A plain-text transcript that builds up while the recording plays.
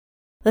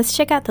Let's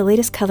check out the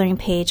latest coloring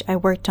page I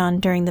worked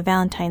on during the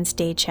Valentine's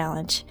Day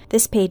challenge.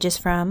 This page is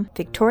from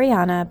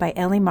Victoriana by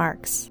Ellie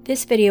Marks.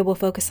 This video will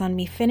focus on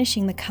me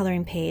finishing the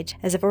coloring page,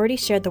 as I've already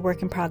shared the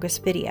work in progress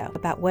video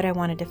about what I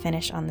wanted to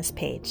finish on this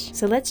page.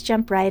 So let's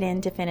jump right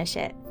in to finish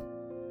it.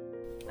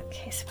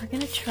 Okay, so we're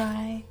gonna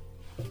try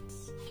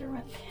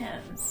Derwent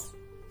pens.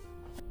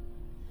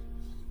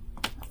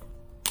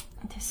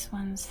 This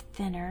one's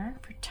thinner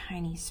for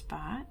tiny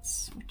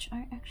spots, which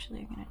I actually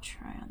am gonna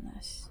try on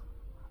this.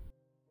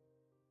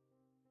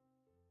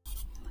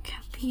 Look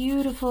how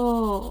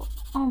beautiful!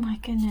 Oh my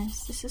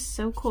goodness, this is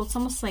so cool. It's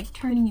almost like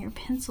turning your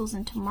pencils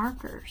into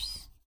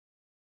markers.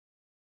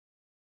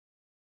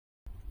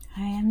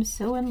 I am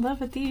so in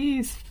love with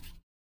these.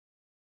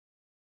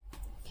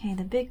 Okay,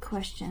 the big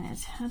question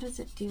is, how does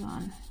it do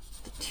on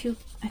the two?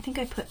 I think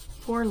I put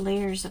 4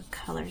 layers of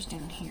colors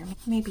down here,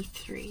 maybe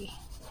 3.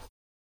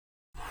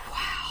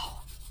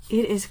 Wow,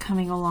 it is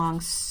coming along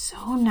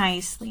so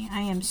nicely.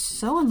 I am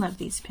so in love with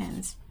these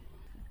pens.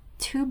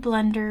 2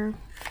 blender.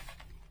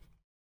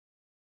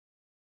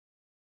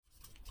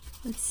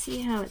 Let's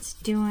see how it's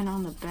doing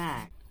on the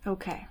back.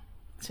 Okay,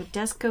 so it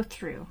does go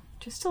through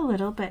just a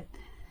little, but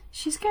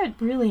she's got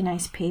really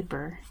nice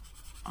paper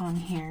on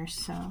here,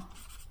 so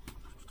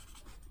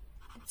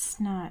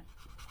it's not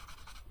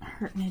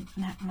hurting it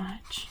that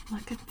much.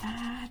 Look at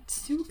that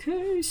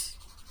suitcase.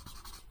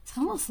 It's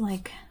almost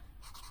like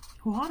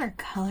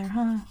watercolor,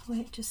 huh?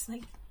 Wait, just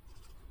like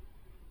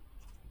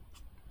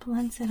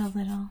blends it a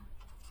little.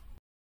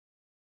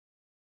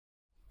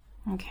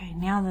 Okay,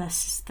 now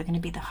this is going to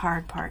be the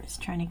hard part, is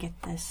trying to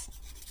get this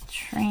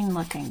train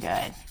looking good.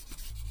 And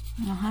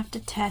I'll have to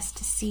test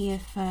to see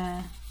if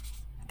I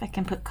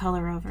can put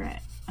color over it.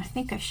 I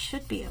think I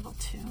should be able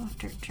to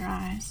after it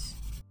dries.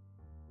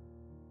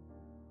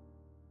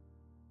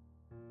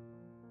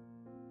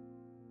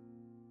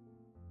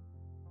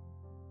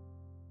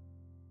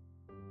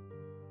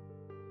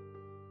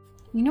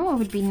 You know what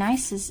would be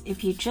nice is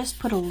if you just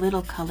put a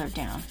little color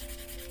down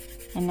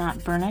and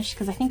not burnish,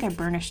 because I think I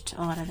burnished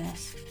a lot of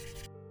this.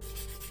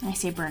 When I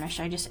say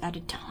burnish, I just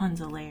added tons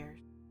of layers.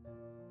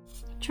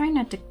 Try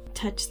not to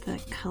touch the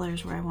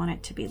colors where I want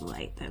it to be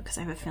light though, because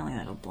I have a feeling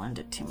that'll blend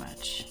it too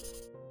much.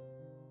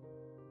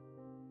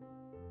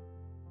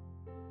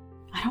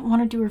 I don't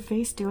want to do her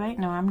face, do I?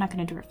 No, I'm not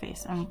going to do her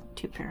face. I'm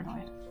too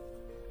paranoid.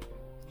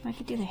 I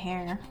could do the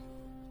hair.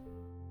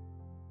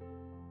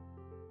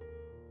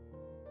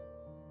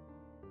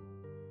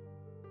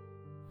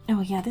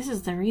 Oh yeah, this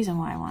is the reason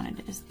why I wanted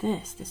it, is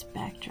this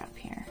backdrop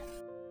here.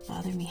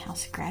 Bothered me how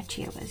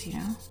scratchy it was, you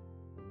know?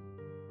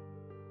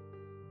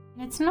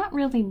 And it's not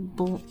really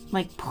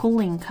like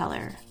pulling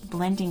color,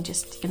 blending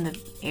just in the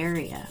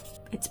area.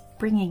 It's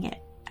bringing it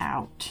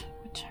out,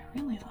 which I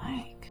really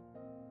like.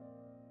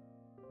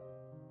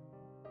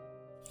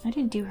 I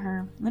didn't do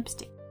her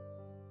lipstick.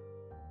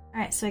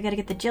 Alright, so I gotta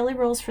get the jelly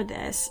rolls for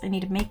this. I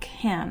need to make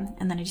him,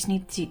 and then I just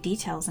need to do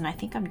details, and I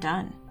think I'm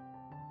done.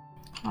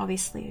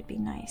 Obviously, it'd be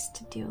nice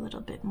to do a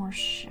little bit more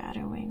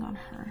shadowing on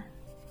her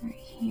right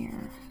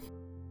here.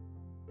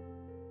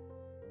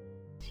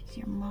 She's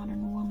your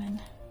modern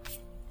woman.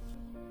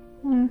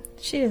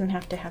 She doesn't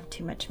have to have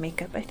too much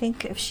makeup. I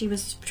think if she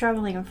was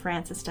traveling in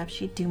France and stuff,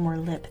 she'd do more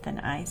lip than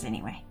eyes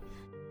anyway.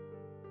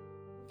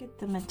 Get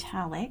the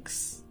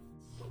metallics.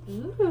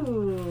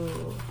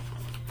 Ooh!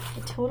 I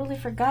totally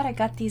forgot I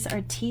got these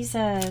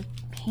Arteza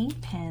paint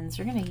pens.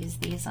 We're gonna use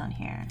these on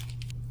here.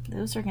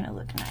 Those are gonna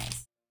look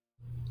nice.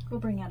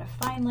 We'll bring out a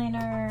fine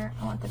liner.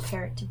 I want the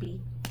parrot to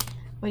be,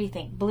 what do you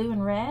think, blue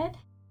and red?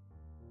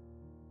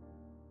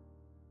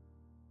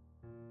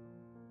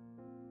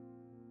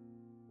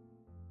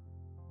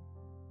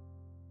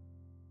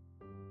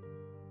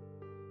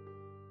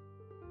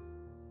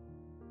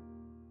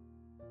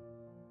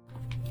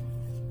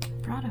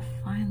 Brought a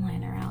fine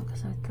liner out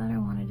because I thought I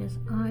wanted his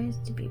eyes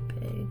to be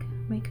big,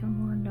 make him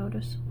more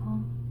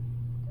noticeable.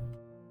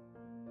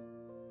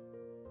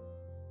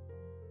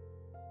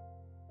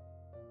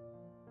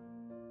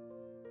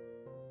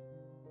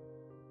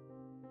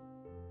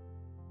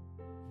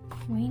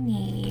 We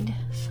need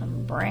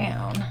some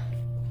brown.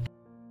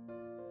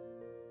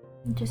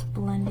 I'm just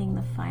blending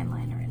the fine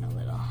liner in a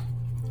little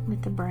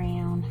with the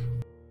brown.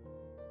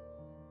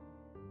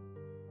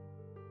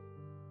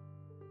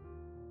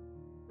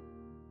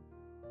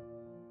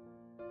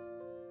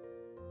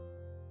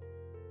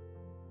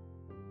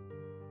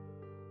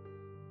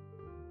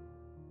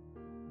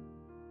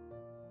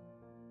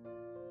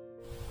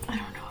 I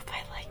don't know if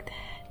I like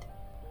that.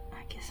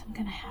 I guess I'm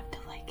gonna have to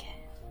like it.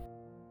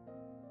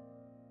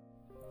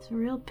 It's a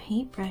real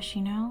paintbrush,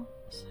 you know,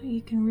 so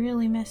you can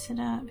really mess it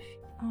up.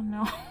 Oh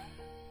no.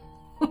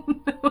 Oh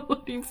no, how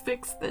do you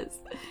fix this?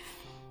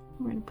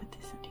 We're gonna put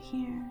this under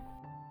here.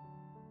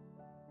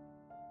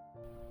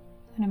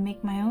 I'm gonna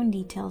make my own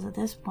details at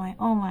this point.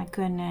 Oh my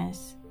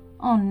goodness.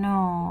 Oh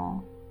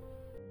no.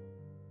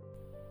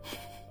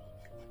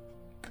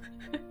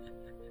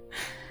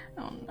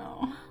 Oh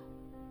no.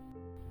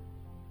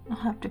 I'll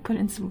have to put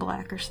in some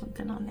black or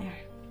something on there.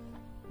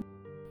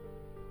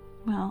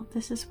 Well,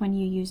 this is when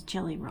you use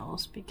jelly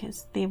rolls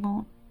because they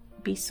won't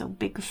be so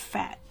big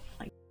fat.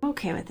 Like, I'm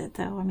okay with it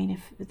though. I mean,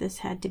 if this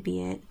had to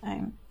be it,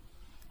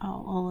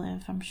 I'll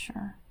live, I'm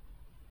sure.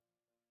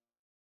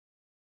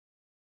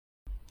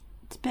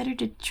 It's better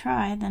to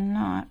try than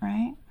not,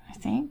 right? I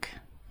think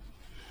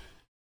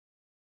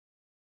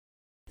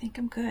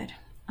I'm good.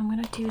 I'm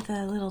gonna do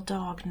the little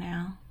dog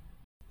now.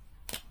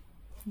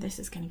 This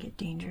is gonna get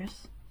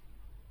dangerous.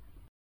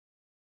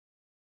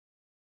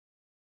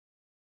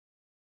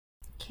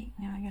 Okay,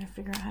 now I gotta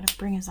figure out how to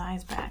bring his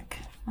eyes back.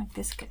 Like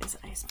this guy's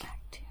eyes back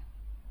too.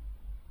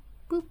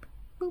 Boop,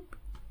 boop.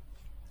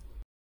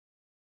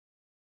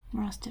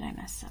 Where else did I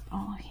mess up?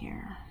 Oh,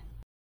 here.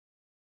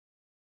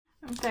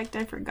 In fact,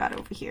 I forgot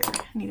over here.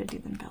 I need to do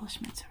the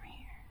embellishments over here.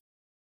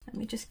 Let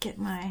me just get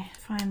my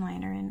fine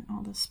liner in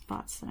all the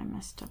spots that I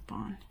messed up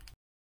on.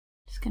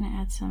 Just gonna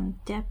add some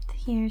depth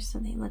here so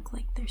they look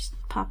like they're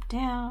popped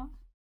out.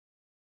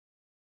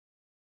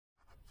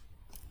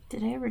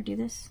 Did I ever do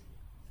this?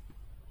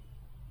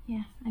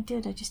 Yeah, I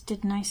did. I just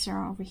did nicer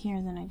over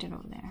here than I did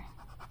over there.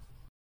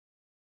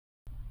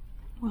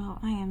 Well,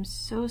 I am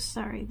so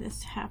sorry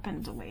this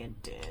happened the way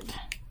it did.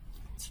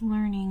 It's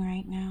learning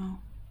right now.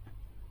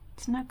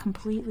 It's not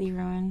completely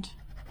ruined.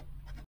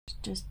 It's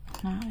just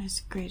not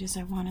as great as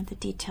I wanted the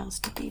details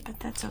to be, but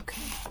that's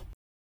okay.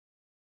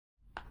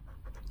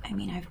 I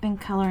mean, I've been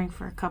coloring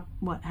for a couple,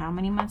 what, how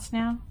many months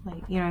now?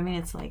 Like, you know what I mean?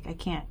 It's like I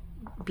can't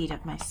beat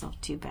up myself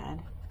too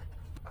bad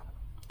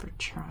for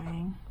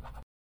trying.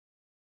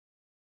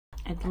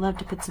 I'd love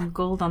to put some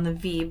gold on the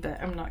V,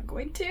 but I'm not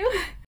going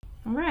to.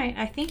 All right,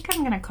 I think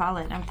I'm gonna call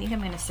it. I think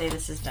I'm gonna say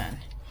this is done.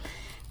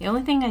 The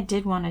only thing I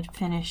did want to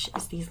finish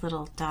is these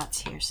little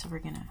dots here, so we're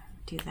gonna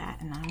do that,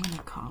 and I'm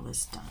gonna call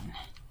this done.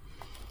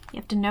 You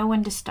have to know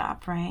when to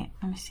stop, right?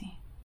 Let me see.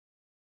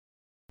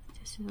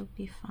 This will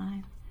be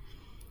fine.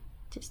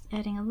 Just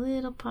adding a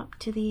little pop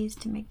to these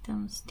to make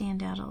them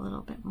stand out a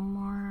little bit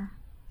more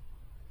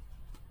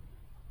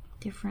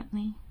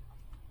differently.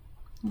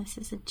 And this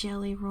is a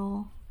jelly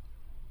roll.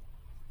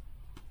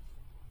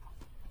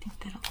 I think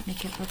that'll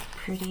make it look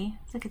pretty.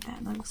 Look at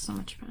that, that looks so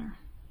much better.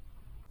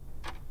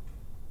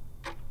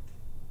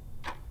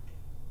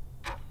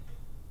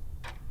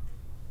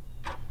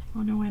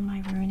 Oh no, am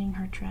I ruining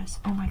her dress?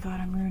 Oh my god,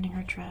 I'm ruining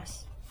her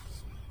dress.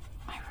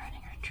 Am I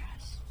ruining her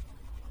dress?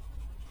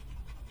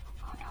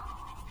 Oh no.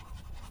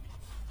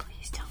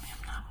 Please tell me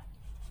I'm not.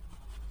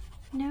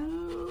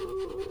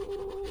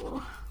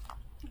 No.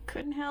 I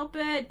couldn't help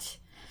it.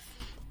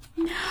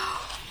 No.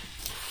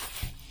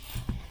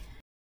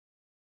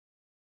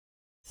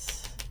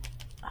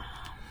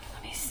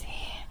 Let me see.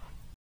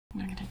 I'm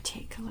gonna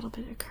take a little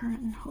bit of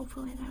current and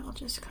hopefully that'll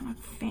just kind of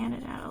fan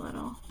it out a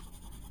little.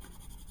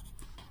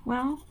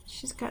 Well,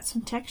 she's got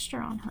some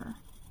texture on her.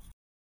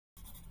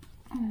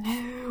 Oh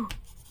no.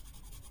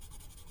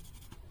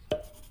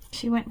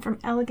 She went from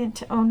elegant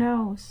to oh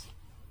no's.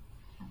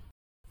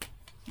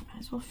 Might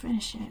as well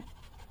finish it.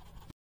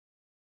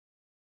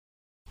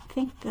 I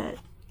think that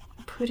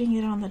putting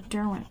it on the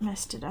Derwent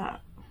messed it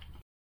up.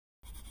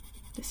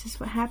 This is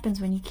what happens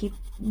when you keep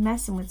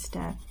messing with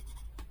stuff.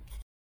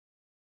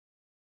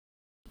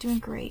 Doing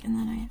great, and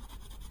then I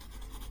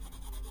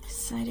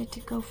decided to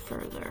go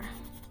further.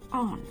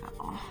 Oh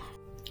no.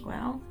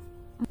 Well,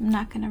 I'm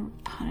not gonna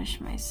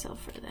punish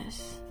myself for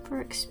this,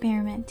 for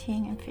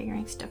experimenting and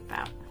figuring stuff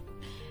out.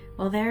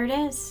 Well, there it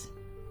is.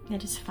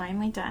 It is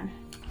finally done.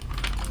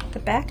 The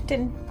back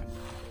didn't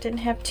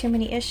have too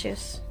many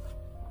issues.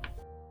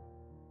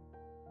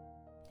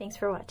 Thanks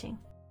for watching.